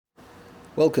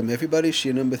Welcome everybody,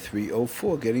 Shia number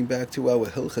 304, getting back to our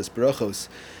halachas brachos.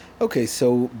 Okay,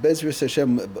 so Bezras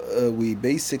Hashem, we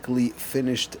basically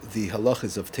finished the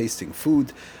halachas of tasting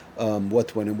food,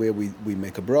 what, when, and where we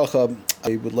make a bracha.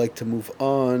 I would like to move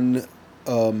on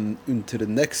into the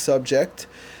next subject,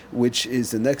 which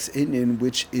is the next Indian,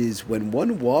 which is when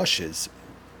one washes,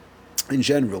 in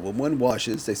general, when one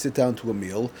washes, they sit down to a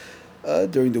meal.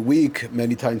 During the week,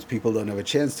 many times people don't have a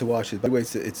chance to wash it. By the way,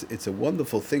 it's a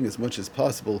wonderful thing as much as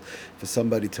possible for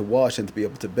somebody to wash and to be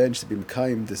able to bench, to be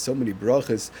mekayim. There's so many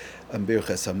brachas,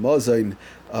 birchas hamazayin.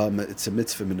 It's a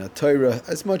mitzvah min Torah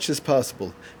as much as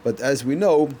possible. But as we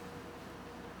know,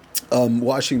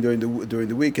 washing during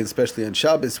the week, and especially on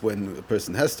Shabbos when a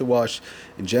person has to wash,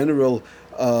 in general,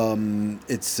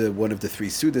 it's one of the three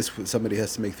sudas. Somebody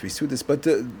has to make three sudas. But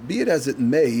be it as it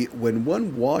may, when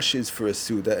one washes for a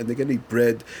suda and they're going to eat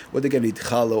bread, or they're going to eat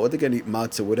challah, or they're going to eat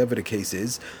matzah, whatever the case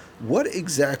is, what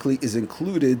exactly is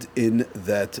included in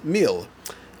that meal?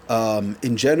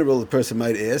 In general, a person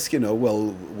might ask,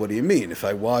 well, what do you mean? If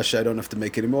I wash, I don't have to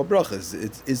make any more brachas.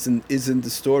 It isn't the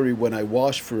story when I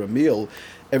wash for a meal,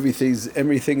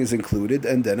 everything is included,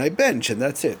 and then I bench, and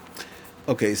that's it.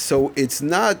 Okay, so it's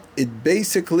not.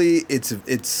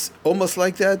 It's almost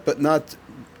like that, but not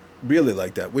really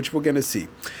like that, which we're going to see.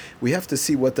 We have to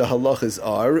see what the halachas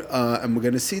are, and we're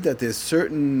going to see that there's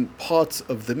certain parts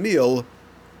of the meal.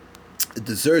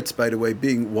 Desserts, by the way,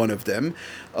 being one of them,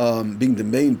 being the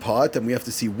main part, and we have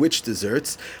to see which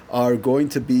desserts are going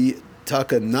to be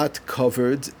taka not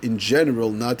covered, in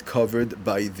general, not covered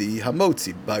by the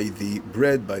hamotzi, by the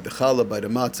bread, by the challah, by the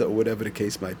matzah, or whatever the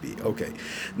case might be. Okay.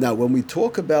 Now, when we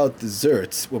talk about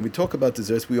desserts, we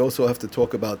also have to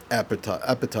talk about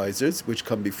appetizers, which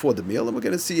come before the meal, and we're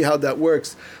going to see how that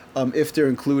works, if they're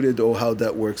included, or how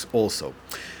that works also.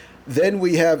 Then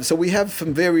we have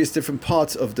from various different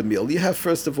parts of the meal. You have,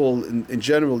 first of all, in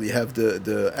general, you have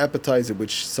the appetizer,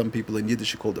 which some people in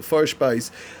Yiddish call the Vorspeise.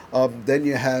 Then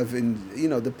you have,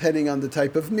 depending on the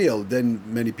type of meal, then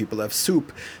many people have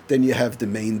soup. Then you have the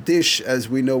main dish, as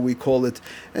we know we call it.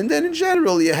 And then in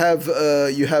general, you have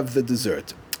the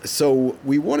dessert. So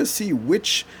we want to see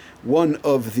which one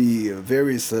of the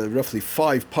various roughly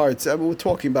 5 parts. We're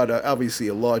talking about obviously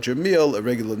a larger meal, a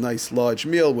regular nice large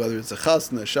meal, whether it's a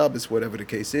chasna, a Shabbos, whatever the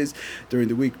case is. During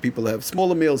the week, people have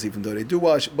smaller meals, even though they do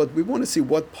wash, but we want to see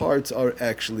what parts are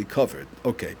actually covered.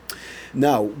 Okay.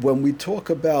 Now, when we're going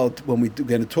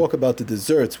to talk about the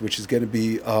desserts, which is going to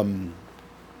be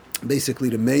basically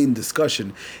the main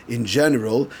discussion in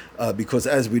general, because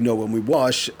as we know, when we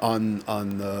wash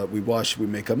we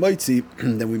make a moitzi,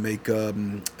 then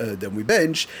we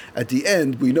bench. At the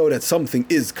end, we know that something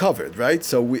is covered, right?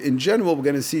 So in general, we're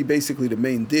going to see basically the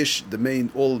main dish,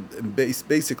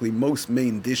 basically most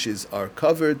main dishes are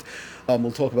covered.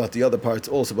 We'll talk about the other parts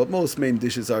also, but most main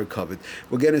dishes are covered.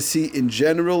 We're going to see in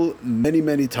general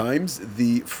many times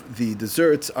the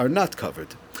desserts are not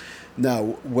covered.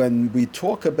 Now, when we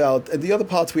talk about, and the other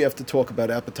parts we have to talk about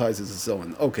appetizers and so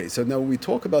on. Okay, so now when we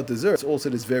talk about desserts, also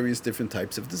there's various different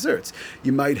types of desserts.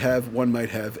 One might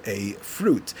have a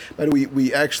fruit. But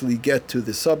we actually get to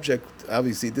the subject.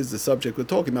 Obviously, this is the subject we're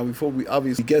talking about. Before we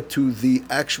obviously get to the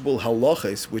actual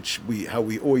halachas, how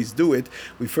we always do it,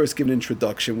 we first give an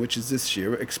introduction, which is this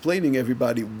year, explaining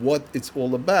everybody what it's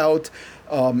all about,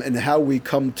 and how we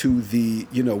come to the,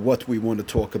 what we want to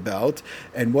talk about,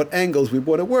 and what angles we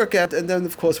want to work at, and then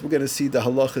of course we're going to see the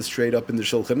halachas straight up in the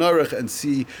Shulchan Aruch and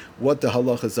see what the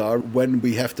halachas are, when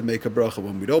we have to make a bracha,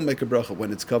 when we don't make a bracha,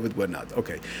 when it's covered, when not.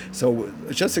 Okay, so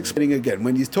just explaining again,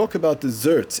 when you talk about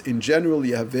desserts, in general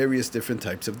you have various different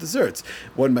types of desserts.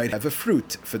 One might have a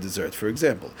fruit for dessert, for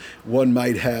example. One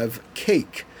might have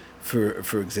cake,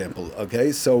 for example.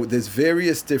 Okay, so there's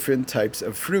various different types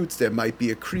of fruits. There might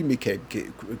be a creamy cake.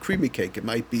 It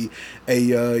might be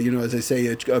as I say,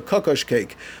 a kokosh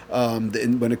cake.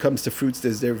 When it comes to fruits,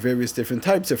 there are various different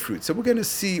types of fruits. So we're going to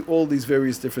see all these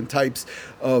various different types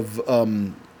of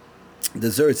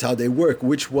desserts, how they work,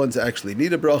 which ones actually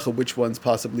need a bracha, which ones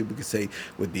possibly we could say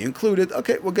would be included.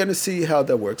 Okay, we're going to see how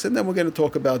that works, and then we're going to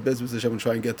talk about Bezos Hashem and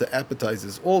try and get to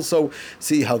appetizers also,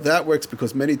 see how that works,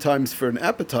 because many times for an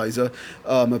appetizer,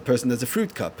 a person has a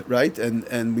fruit cup, right?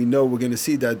 And we know we're going to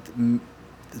see that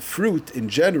fruit in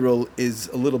general is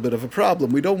a little bit of a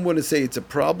problem. We don't want to say it's a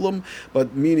problem,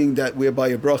 but meaning that whereby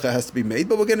a bracha has to be made,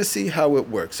 but we're going to see how it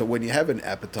works. So when you have an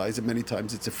appetizer, many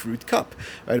times it's a fruit cup,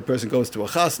 right? A person goes to a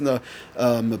chasna,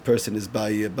 a person is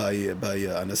by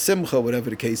on a simcha, whatever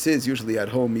the case is, usually at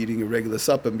home eating a regular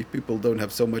supper. People don't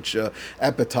have so much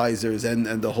appetizers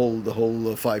and the whole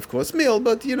 5-course meal,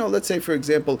 but let's say for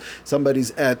example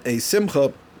somebody's at a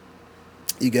simcha,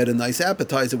 you get a nice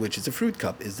appetizer, which is a fruit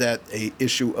cup. Is that a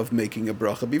issue of making a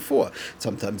bracha before?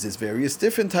 Sometimes there's various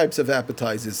different types of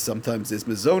appetizers. Sometimes there's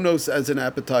mazonos as an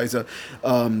appetizer.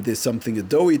 There's something, a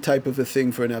doughy type of a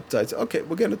thing for an appetizer. Okay,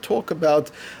 we're going to talk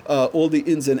about all the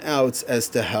ins and outs as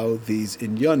to how these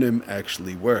inyanim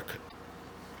actually work.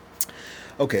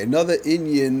 Okay, another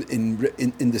Inyan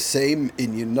in the same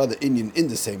Inyan, another Inyan in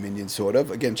the same Inyan, sort of.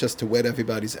 Again, just to whet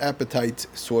everybody's appetite,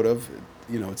 sort of.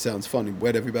 It sounds funny,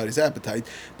 whet everybody's appetite,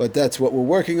 but that's what we're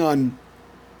working on.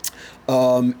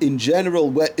 In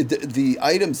general, the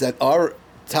items that are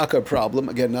taka problem,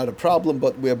 again, not a problem,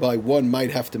 but whereby one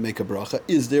might have to make a bracha,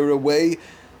 is there a way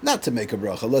not to make a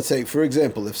bracha? Let's say, for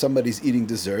example, if somebody's eating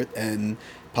dessert and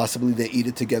possibly they eat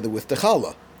it together with the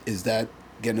challah, is that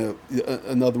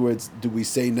in other words, do we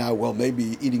say now, well,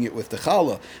 maybe eating it with the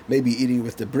challah, maybe eating it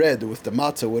with the bread or with the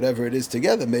matzah, whatever it is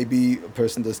together, maybe a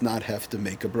person does not have to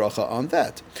make a bracha on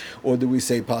that? Or do we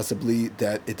say possibly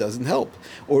that it doesn't help?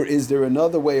 Or is there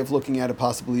another way of looking at it,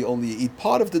 possibly only eat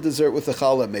part of the dessert with the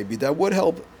challah, maybe that would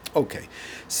help? Okay,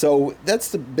 so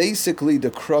that's basically the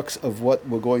crux of what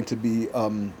we're going to be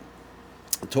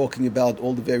talking about,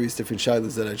 all the various different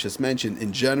shilas that I just mentioned.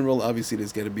 In general, obviously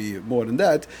there's going to be more than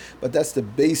that, but that's the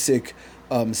basic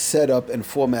setup and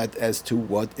format as to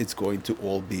what it's going to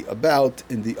all be about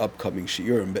in the upcoming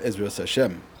shiurim, be'ezras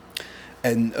Hashem.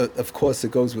 And of course, it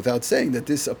goes without saying that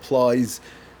this applies,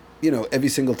 every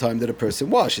single time that a person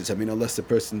washes. I mean, unless the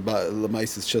person,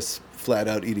 Lamais, is just flat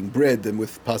out eating bread and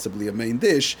with possibly a main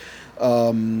dish,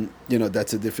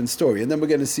 that's a different story. And then we're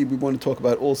going to see, we want to talk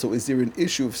about also, is there an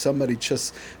issue if somebody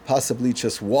possibly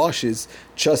just washes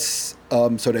so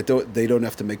that they don't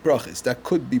have to make brachas? That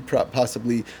could be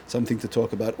possibly something to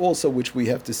talk about also, which we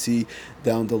have to see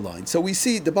down the line. So we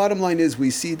see, the bottom line is, we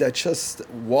see that just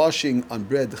washing on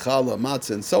bread, challah,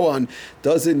 matzah, and so on,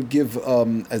 doesn't give,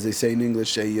 as they say in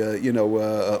English,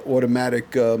 a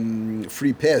automatic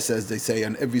free pass, as they say,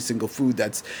 on every single food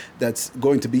that's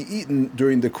going to be eaten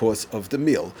during the course of the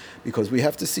meal, because we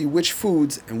have to see which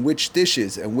foods and which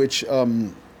dishes and which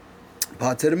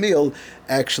parts of the meal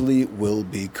actually will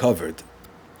be covered.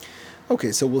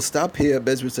 Okay, so we'll stop here.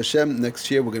 Bezras Hashem. Next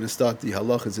year we're going to start the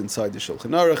halachas inside the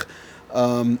Shulchan Aruch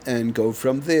and go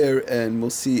from there, and we'll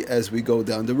see as we go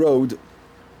down the road,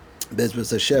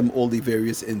 Bezras Hashem, all the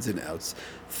various ins and outs.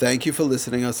 Thank you for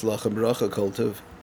listening. Aslach and bracha, Kol Tov.